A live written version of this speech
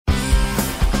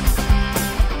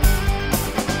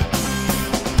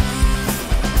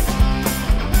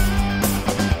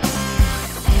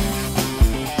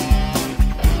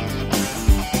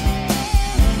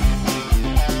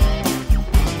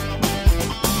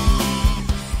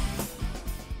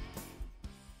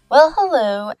Well,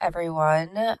 hello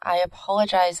everyone. I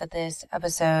apologize that this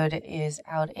episode is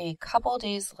out a couple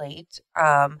days late.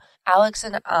 Alex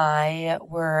and I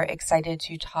were excited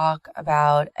to talk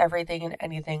about everything and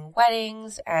anything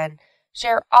weddings and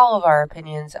share all of our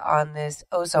opinions on this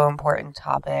oh so important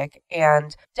topic.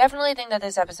 And definitely think that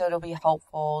this episode will be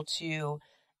helpful to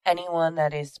anyone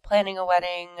that is planning a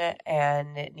wedding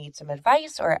and needs some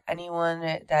advice, or anyone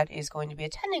that is going to be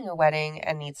attending a wedding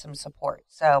and needs some support.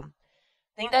 So,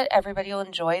 think that everybody will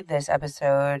enjoy this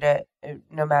episode,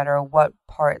 no matter what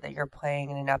part that you're playing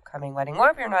in an upcoming wedding,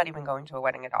 or if you're not even going to a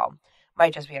wedding at all.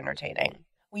 Might just be entertaining.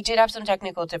 We did have some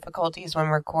technical difficulties when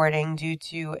recording due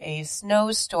to a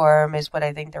snowstorm, is what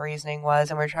I think the reasoning was,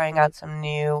 and we're trying out some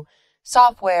new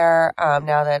software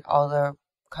now that all the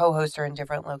co-hosts are in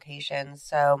different locations.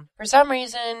 So for some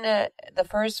reason, the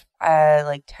first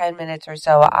 10 minutes or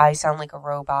so, I sound like a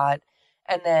robot,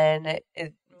 and then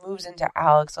it moves into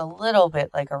Alex a little bit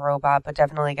like a robot, but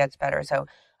definitely gets better. So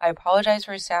I apologize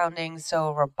for sounding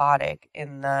so robotic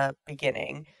in the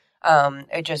beginning.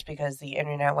 Just because the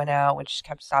internet went out, which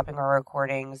kept stopping our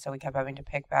recordings, so we kept having to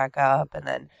pick back up, and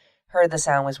then heard the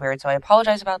sound was weird. So I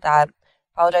apologize about that.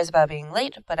 Apologize about being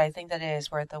late, but I think that it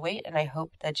is worth the wait, and I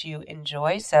hope that you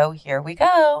enjoy. So here we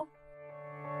go.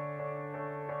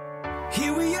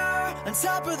 Here we are on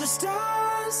top of the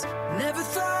stars. Never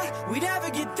thought we'd ever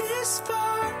get this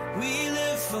far. We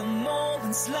live for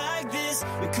moments like this.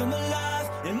 We come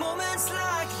alive in moments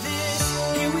like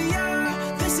this. Here we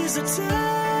are, this is a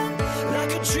time,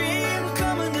 like a dream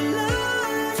coming to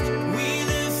life. We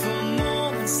live for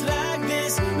moments like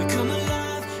this. We come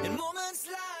alive in moments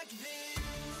like this.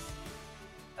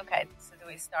 Okay, so do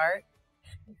we start?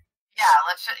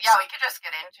 Yeah, we could just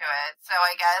get into it. So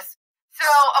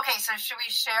should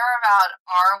we share about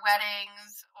our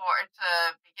weddings or to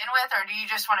begin with, or do you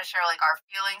just want to share like our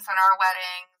feelings on our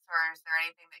weddings, or is there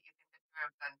anything that you think that you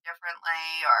have done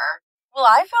differently, or? Well,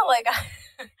 I felt like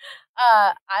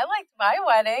I liked my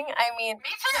wedding. I mean,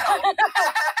 Me too.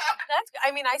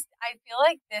 I feel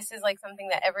like this is like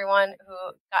something that everyone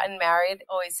who gotten married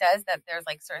always says, that there's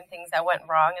like certain things that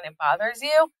went wrong and it bothers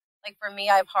you. Like for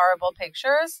me, I have horrible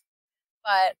pictures,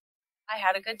 but I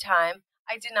had a good time.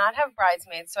 I did not have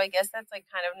bridesmaids, so I guess that's like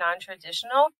kind of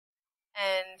non-traditional,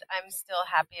 and I'm still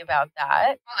happy about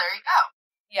that. Well, there you go.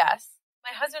 Yes.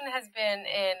 My husband has been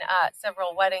in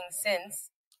several weddings since,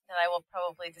 that I will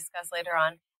probably discuss later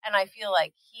on, and I feel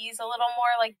like he's a little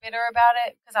more like bitter about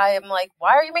it, because I am like,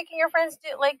 why are you making your friends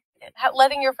do, like,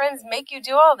 letting your friends make you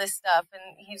do all this stuff?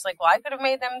 And he's like, well, I could have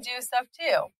made them do stuff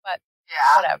too, but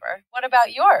Yeah. whatever. What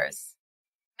about yours?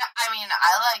 No, I mean,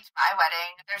 I liked my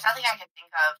wedding. There's nothing I could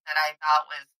think of that I thought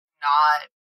was not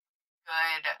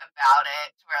good about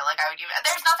it, where like I would even,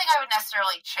 there's nothing I would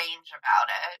necessarily change about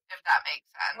it, if that makes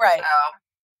sense. Right. So,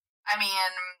 I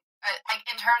mean,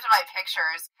 in terms of my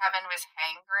pictures, Kevin was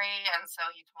hangry, and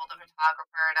so he told the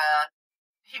photographer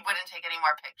he wouldn't take any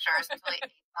more pictures until he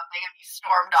ate something, and he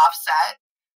stormed off set.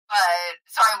 But,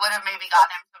 so I would have maybe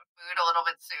gotten him some food a little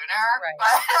bit sooner. Right.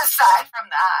 But aside from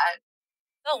that,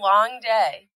 It's a long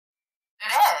day. it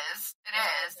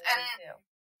is. And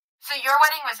so your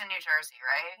wedding was in New Jersey,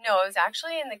 right? No, it was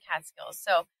actually in the Catskills.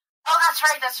 So. Oh, that's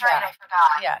right. Yeah. I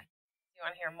forgot. Yeah. You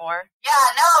want to hear more? Yeah,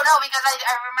 no, because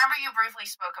I remember you briefly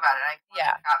spoke about it. I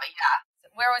forgot, but yeah.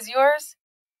 Where was yours?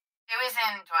 It was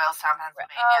in Doylestown,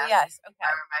 Pennsylvania. Oh, yes. Okay.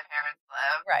 Where my parents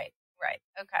live. Right.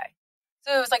 Okay.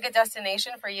 So it was like a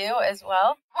destination for you as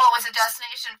well? Well, it was a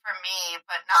destination for me,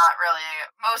 but not really.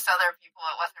 Most other people,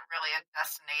 it wasn't really a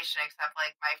destination, except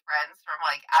like my friends from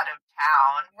like out of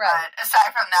town. Right. But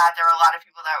aside from that, there were a lot of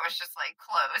people that was just like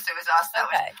close. It was us that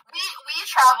Okay. we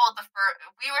traveled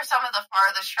we were some of the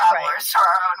farthest travelers to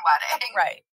our own wedding.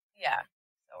 Right. Yeah.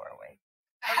 So were we.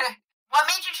 Okay. What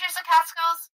made you choose the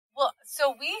Catskills? Well,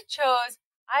 so we chose,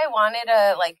 I wanted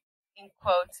a, like, in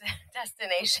quotes,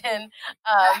 destination,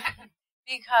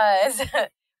 because,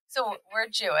 so we're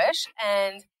Jewish,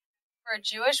 and for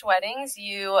Jewish weddings,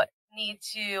 you need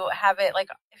to have it, like,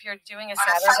 if you're doing a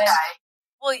Saturday. On a Sunday.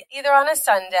 Well, either on a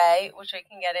Sunday, which we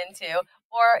can get into,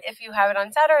 or if you have it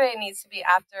on Saturday, it needs to be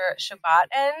after Shabbat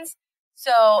ends.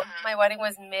 So my wedding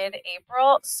was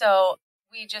mid-April, so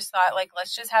we just thought, like,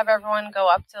 let's just have everyone go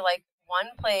up to, like,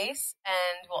 one place,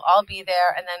 and we'll all be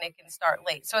there, and then it can start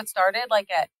late. So it started, like,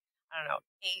 at, I don't know,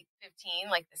 8:15,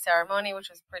 like, the ceremony, which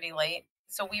was pretty late.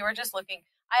 So we were just looking.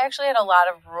 I actually had a lot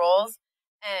of rules,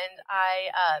 and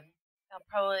I'll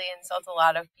probably insult a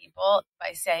lot of people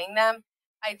by saying them.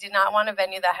 I did not want a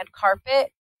venue that had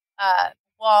carpet,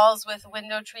 walls with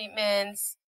window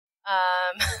treatments.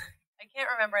 I can't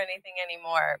remember anything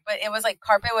anymore, but it was like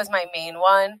carpet was my main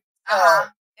one. So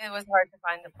it was hard to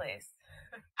find a place.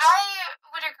 I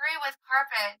would agree with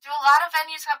carpet. Do a lot of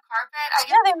venues have carpet?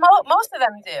 Yeah, most of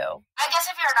them do. I guess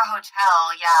if you're in a hotel,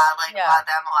 yeah, like a Yeah, lot of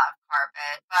them will have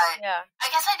carpet. But yeah. I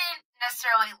guess I didn't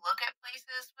necessarily look at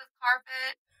places with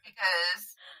carpet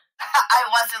because I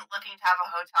wasn't looking to have a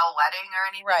hotel wedding or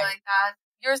anything Right. like that.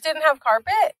 Yours didn't have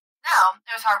carpet? No,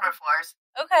 it was hardwood floors.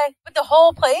 Okay. But the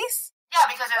whole place? Yeah,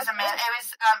 because it was Okay.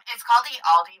 it's called the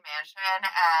Aldi Mansion,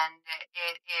 and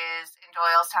it is in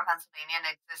Doylestown, Pennsylvania, and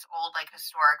it's this old, like,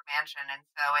 historic mansion, and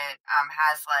so it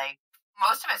has, like,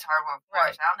 most of it's hardwood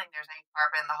Right. floors. I don't think there's any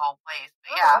carpet in the whole place,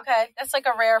 but Oh, yeah. okay. That's like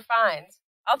a rare find.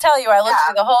 I'll tell you, I looked Yeah.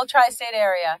 through the whole tri-state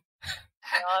area.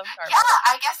 They all have carpet. Yeah,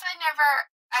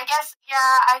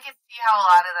 yeah, I could see how a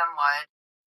lot of them would.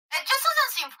 It just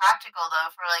doesn't seem practical,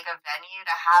 though, for, like, a venue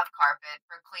to have carpet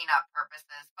for cleanup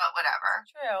purposes, but whatever.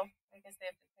 True. I guess they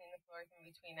have to clean the floors in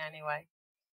between anyway.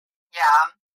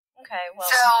 Yeah. Okay, well,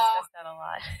 So, we discussed that a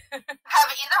lot.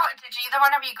 did either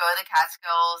one of you go to the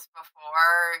Catskills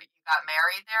before you got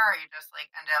married there, or you just,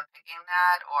 like, ended up picking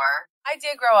that, or? I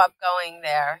did grow up going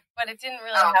there, but it didn't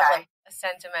really have, Okay. like, a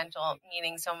sentimental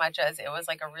meaning so much as it was,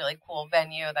 like, a really cool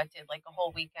venue that did, like, a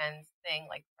whole weekend thing.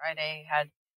 Like, Friday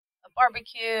had a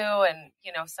barbecue and,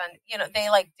 they,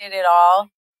 like, did it all.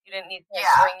 You didn't need to, like,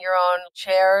 Yeah. bring your own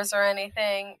chairs or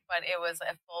anything, but it was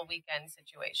a full weekend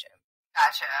situation.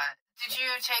 Gotcha. Did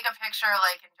you take a picture,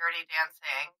 like, in Dirty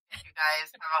Dancing? Did you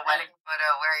guys have a wedding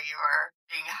photo where you were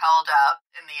being held up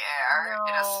in the air? No.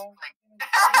 It just, like,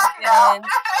 no.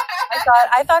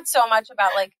 I thought so much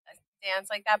about, like, a dance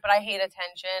like that, but I hate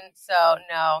attention, so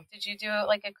no. Did you do,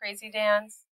 like, a crazy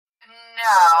dance?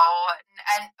 No.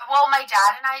 And, well, my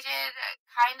dad and I did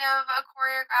kind of a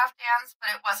choreographed dance,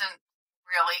 but it wasn't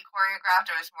really choreographed.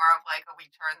 It was more of like a,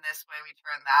 we turn this way, we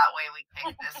turn that way, we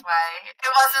kick this way. It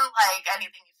wasn't like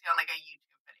anything you see on, like, a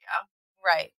YouTube video.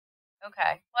 Right.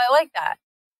 Okay. Well, I like that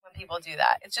when people do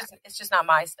that. It's just not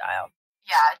my style.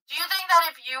 Yeah. Do you think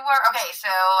that if you were, okay,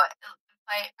 so,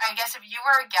 like, I guess if you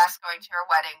were a guest going to your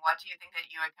wedding, what do you think that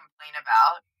you would complain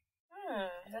about?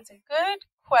 That's a good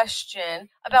question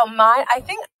about mine. I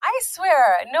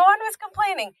swear, no one was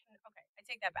complaining. Okay, I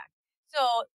take that back.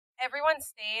 So everyone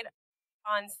stayed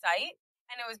on site,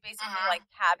 and it was basically like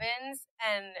cabins,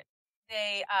 and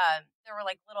there were,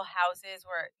 like, little houses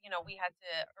where we had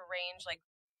to arrange, like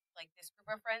this group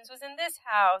of friends was in this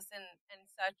house and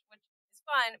such, which is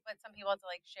fun. But some people had to,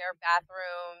 like, share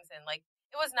bathrooms, and, like,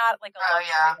 it was not like a Oh, luxury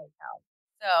yeah. hotel.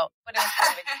 So, but it was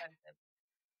kind of expensive.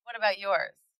 What about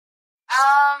yours?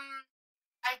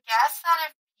 I guess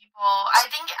that if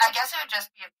I guess it would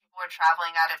just be if people were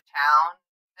traveling out of town,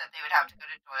 that they would have to go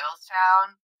to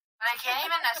Doylestown. But I can't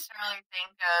even necessarily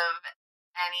think of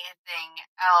anything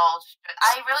else.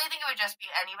 I really think it would just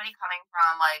be anybody coming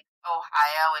from, like,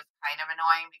 Ohio is kind of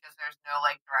annoying because there's no,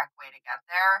 like, direct way to get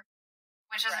there,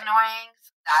 which is Right. annoying.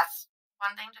 So that's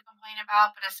one thing to complain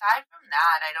about. But aside from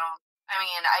that, I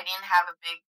didn't have a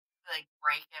big, like,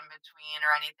 break in between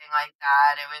or anything like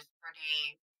that. It was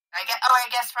pretty, I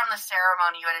guess from the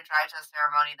ceremony, you had to drive to the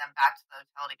ceremony, then back to the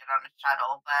hotel to get on a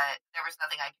shuttle, but there was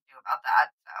nothing I could do about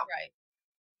that, so. Right.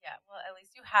 Yeah, well, at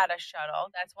least you had a shuttle.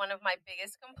 That's one of my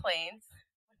biggest complaints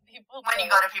when people When you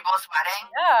don't. go to people's wedding?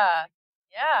 Yeah.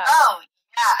 Yeah. Oh,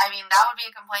 yeah, I mean, that would be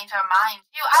a complaint of mine,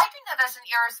 too. I think that that's an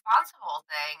irresponsible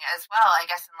thing as well, I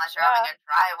guess, unless you're having a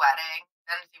dry wedding,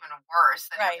 then it's even worse.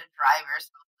 Then you have to drive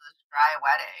yourself to this dry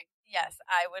wedding. Yes,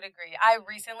 I would agree. I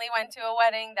recently went to a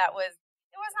wedding that it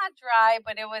was not dry,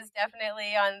 but it was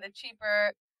definitely on the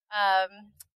cheaper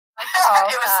alcohol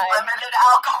It was side. limited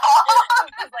alcohol.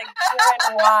 It was like beer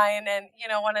and wine and,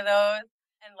 one of those,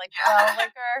 and, like, well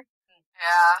liquor.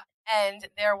 Yeah. And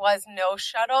there was no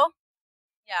shuttle.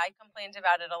 Yeah, I complained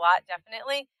about it a lot,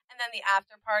 definitely. And then the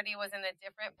after party was in a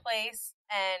different place,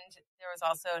 and there was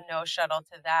also no shuttle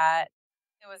to that.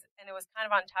 It was kind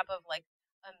of on top of, like,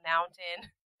 a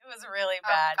mountain. It was really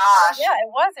bad. Oh, gosh. Yeah, it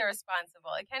was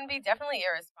irresponsible. It can be definitely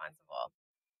irresponsible.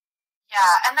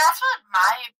 Yeah, and that's what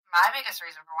my biggest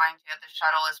reason for wanting to get the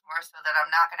shuttle is more so that I'm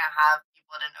not going to have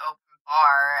people at an open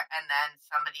bar and then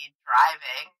somebody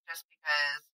driving, just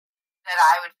because that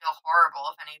I would feel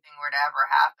horrible if anything were to ever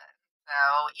happen. So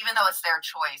even though it's their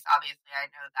choice, obviously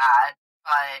I know that,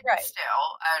 but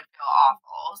still, I would feel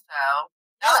awful. So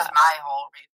that was my whole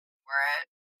reason for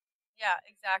it. Yeah,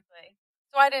 exactly.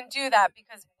 So I didn't do that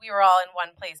because we were all in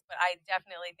one place, but I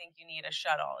definitely think you need a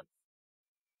shuttle. It's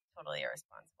totally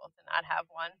irresponsible to not have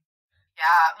one.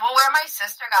 Yeah. Well, where my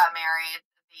sister got married,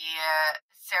 the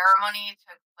ceremony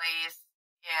took place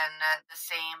in the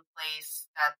same place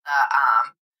that the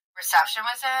reception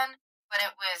was in, but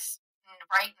it was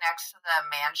right next to the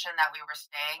mansion that we were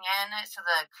staying in. So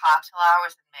the cocktail hour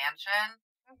was in the mansion.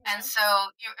 And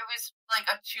so it was like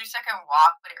a 2-second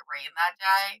walk, but it rained that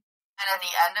day. And at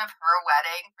the end of her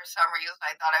wedding, for some reason,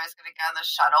 I thought I was going to get on the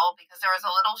shuttle because there was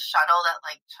a little shuttle that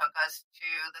like took us to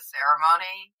the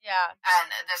ceremony. Yeah.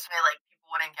 And this way, like people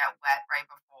wouldn't get wet right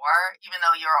before, even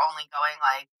though you were only going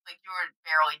like you were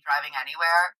barely driving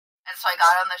anywhere. And so I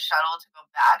got on the shuttle to go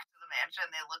back to the mansion.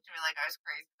 They looked at me like I was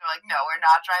crazy. They're like, "No, we're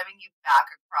not driving you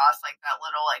back across like that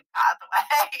little like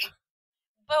pathway."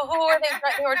 But who were they?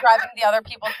 They were driving the other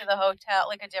people to the hotel,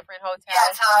 like a different hotel. Yeah,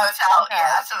 to the hotel. Okay.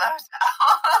 Yeah, to the hotel.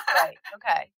 Right.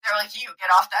 Okay. They're like, "You get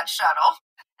off that shuttle."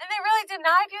 And they really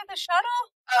denied you the shuttle?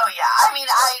 Oh yeah. I mean,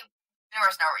 there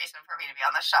was no reason for me to be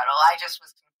on the shuttle. I just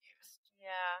was confused.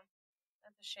 Yeah,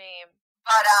 that's a shame.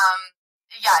 But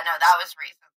yeah, no, that was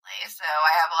recently. So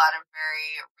I have a lot of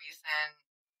very recent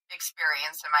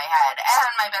experience in my head.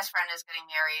 And my best friend is getting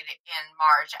married in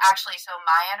March. Actually, so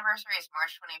my anniversary is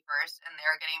March 21st, and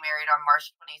they're getting married on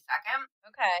March 22nd.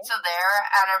 Okay. So their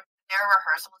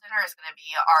rehearsal dinner is going to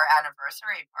be our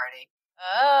anniversary party.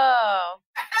 Oh,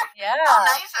 yeah. How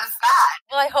nice is that?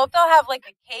 Well, I hope they'll have like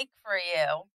a cake for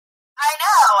you. I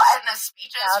know, and the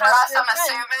speeches Shout for out us, to your I'm friend.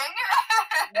 assuming.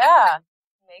 Yeah,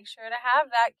 make sure to have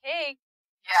that cake.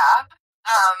 Yeah.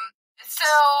 So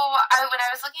when I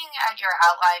was looking at your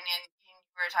outline, and you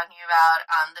were talking about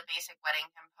the basic wedding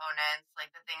components,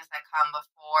 like the things that come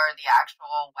before the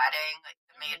actual wedding, like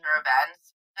the major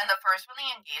events, and the first one, the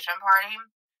engagement party.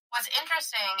 What's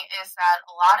interesting is that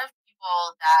a lot of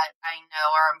people that I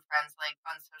know or I'm friends like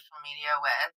on social media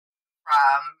with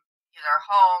from either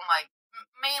home, like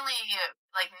mainly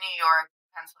like New York,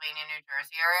 Pennsylvania, New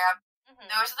Jersey area.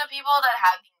 Those are the people that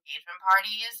have the engagement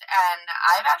parties, and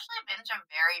I've actually been to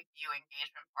very few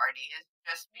engagement parties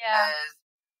just because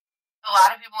a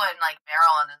lot of people in like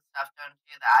Maryland and stuff don't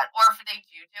do that, or if they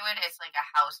do it, it's like a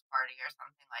house party or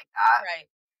something like that. Right.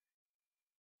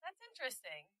 That's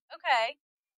interesting. Okay.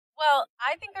 Well,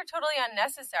 I think they're totally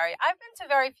unnecessary. I've been to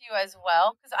very few as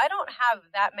well because I don't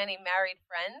have that many married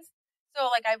friends. So,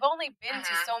 like, I've only been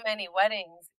to so many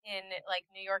weddings in like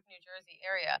New York, New Jersey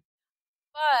area.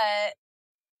 But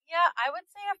yeah, I would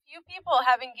say a few people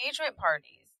have engagement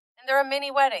parties, and they're a mini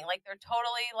wedding. Like, they're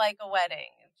totally like a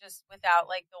wedding, just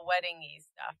without like the wedding-y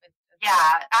stuff.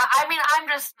 Yeah, I mean,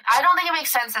 I don't think it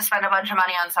makes sense to spend a bunch of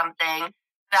money on something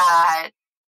that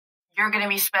you're going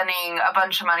to be spending a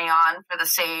bunch of money on for the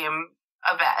same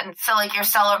event. So, like, you're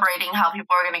celebrating how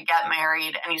people are going to get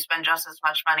married, and you spend just as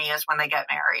much money as when they get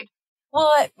married.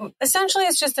 Well, essentially,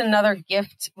 it's just another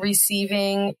gift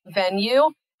receiving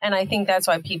venue, and I think that's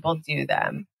why people do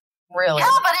them. Really? Yeah,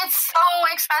 but it's so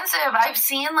expensive. I've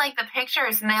seen like the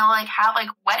pictures, and they'll like have like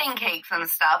wedding cakes and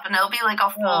stuff, and it'll be like a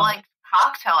full like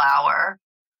cocktail hour.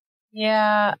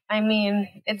 Yeah, I mean,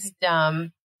 it's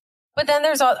dumb. But then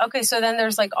there's so then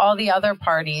there's like all the other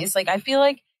parties. Like, I feel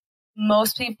like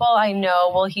most people I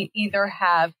know will either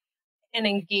have an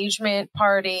engagement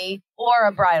party or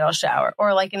a bridal shower,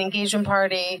 or like an engagement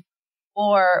party,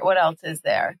 or what else is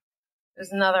there?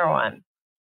 There's another one.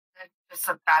 Just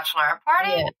a bachelorette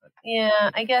party?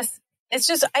 Yeah, I guess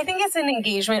I think it's an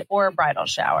engagement or a bridal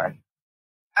shower.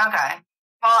 Okay.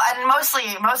 Well, and most of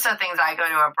the things I go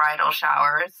to are bridal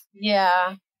showers.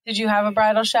 Yeah. Did you have a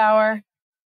bridal shower?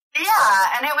 Yeah,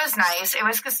 and it was nice. It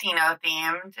was casino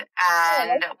themed,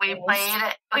 and we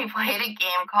played a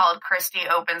game called Christy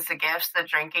Opens the Gifts, the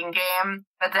drinking game.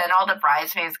 But then all the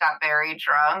bridesmaids got very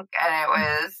drunk, and it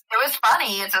was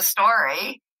funny. It's a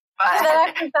story, but that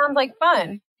actually sounds like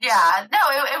fun. Yeah, no,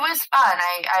 it was fun.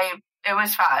 It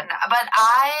was fun, but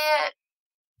I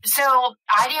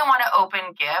didn't want to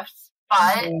open gifts.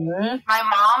 But my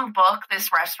mom booked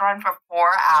this restaurant for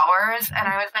 4 hours, and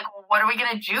I was like, well, what are we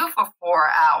going to do for 4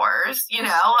 hours? You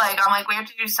know, like, I'm like, we have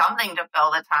to do something to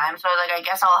fill the time. So I was like, I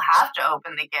guess I'll have to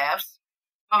open the gifts.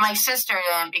 But my sister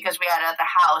didn't because we had it at the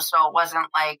house, so it wasn't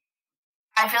like,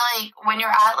 I feel like when you're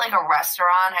at like a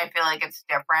restaurant, I feel like it's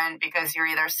different because you're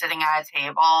either sitting at a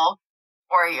table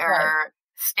or you're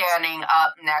standing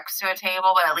up next to a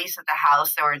table, but at least at the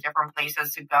house, there were different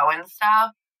places to go and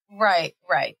stuff. Right.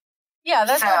 Yeah,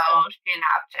 that's so she didn't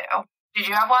have to. Did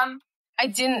you have one? I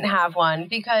didn't have one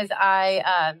because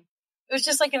it was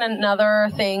just like another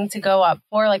thing to go up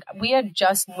for. Like, we had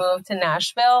just moved to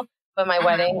Nashville, but my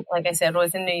wedding, like I said,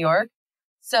 was in New York.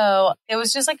 So it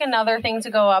was just like another thing to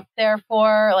go up there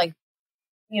for, like,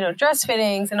 you know, dress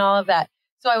fittings and all of that.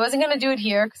 So I wasn't going to do it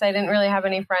here because I didn't really have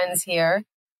any friends here.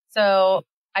 So